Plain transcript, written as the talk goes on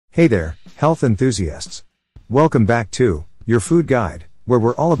Hey there, health enthusiasts. Welcome back to your food guide, where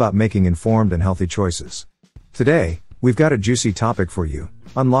we're all about making informed and healthy choices. Today, we've got a juicy topic for you: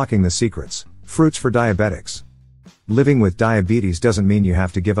 unlocking the secrets, fruits for diabetics. Living with diabetes doesn't mean you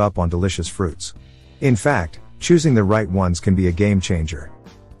have to give up on delicious fruits. In fact, choosing the right ones can be a game changer.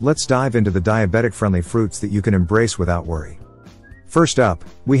 Let's dive into the diabetic-friendly fruits that you can embrace without worry. First up,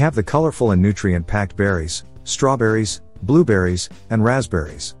 we have the colorful and nutrient-packed berries, strawberries, blueberries, and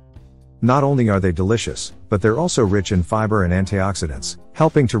raspberries. Not only are they delicious, but they're also rich in fiber and antioxidants,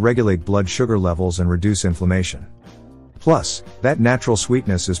 helping to regulate blood sugar levels and reduce inflammation. Plus, that natural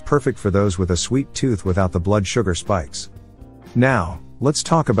sweetness is perfect for those with a sweet tooth without the blood sugar spikes. Now, let's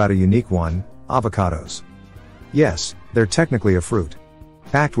talk about a unique one: avocados. Yes, they're technically a fruit.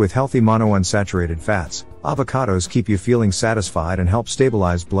 Packed with healthy monounsaturated fats, avocados keep you feeling satisfied and help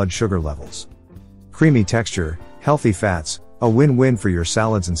stabilize blood sugar levels. Creamy texture, healthy fats, a win-win for your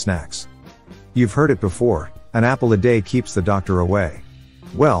salads and snacks. You've heard it before: an apple a day keeps the doctor away.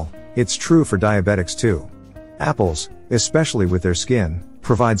 Well, it's true for diabetics too. Apples, especially with their skin,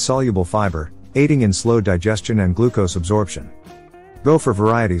 provide soluble fiber, aiding in slow digestion and glucose absorption. Go for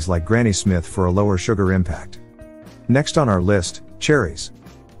varieties like Granny Smith for a lower sugar impact. Next on our list, cherries.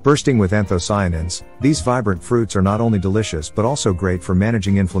 Bursting with anthocyanins, these vibrant fruits are not only delicious but also great for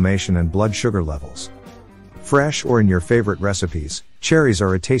managing inflammation and blood sugar levels. Fresh or in your favorite recipes, cherries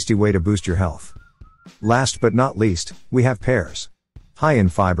are a tasty way to boost your health. Last but not least, we have pears. High in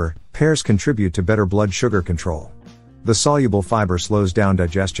fiber, pears contribute to better blood sugar control. The soluble fiber slows down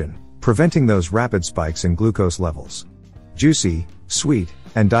digestion, preventing those rapid spikes in glucose levels. Juicy, sweet,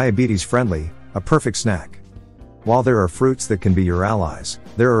 and diabetes-friendly, a perfect snack. While there are fruits that can be your allies,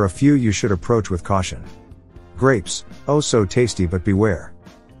 there are a few you should approach with caution. Grapes, oh so tasty, but beware.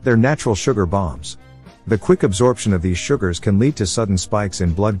 They're natural sugar bombs. The quick absorption of these sugars can lead to sudden spikes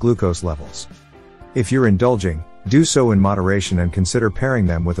in blood glucose levels. If you're indulging, do so in moderation and consider pairing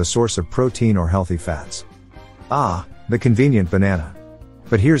them with a source of protein or healthy fats. Ah, the convenient banana.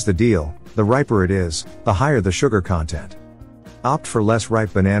 But here's the deal: the riper it is, the higher the sugar content. Opt for less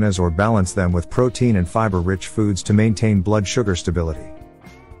ripe bananas or balance them with protein and fiber-rich foods to maintain blood sugar stability.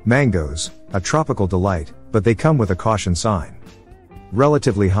 Mangoes, a tropical delight, but they come with a caution sign.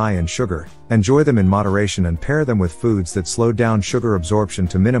 Relatively high in sugar, enjoy them in moderation and pair them with foods that slow down sugar absorption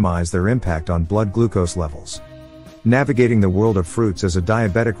to minimize their impact on blood glucose levels. Navigating the world of fruits as a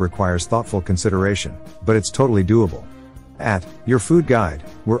diabetic requires thoughtful consideration, but it's totally doable. At Your Food Guide,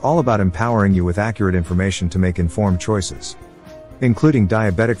 we're all about empowering you with accurate information to make informed choices. Including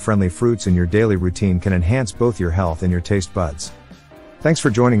diabetic-friendly fruits in your daily routine can enhance both your health and your taste buds. Thanks for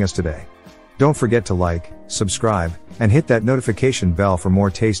joining us today. Don't forget to like, subscribe, and hit that notification bell for more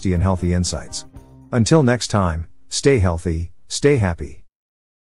tasty and healthy insights. Until next time, stay healthy, stay happy.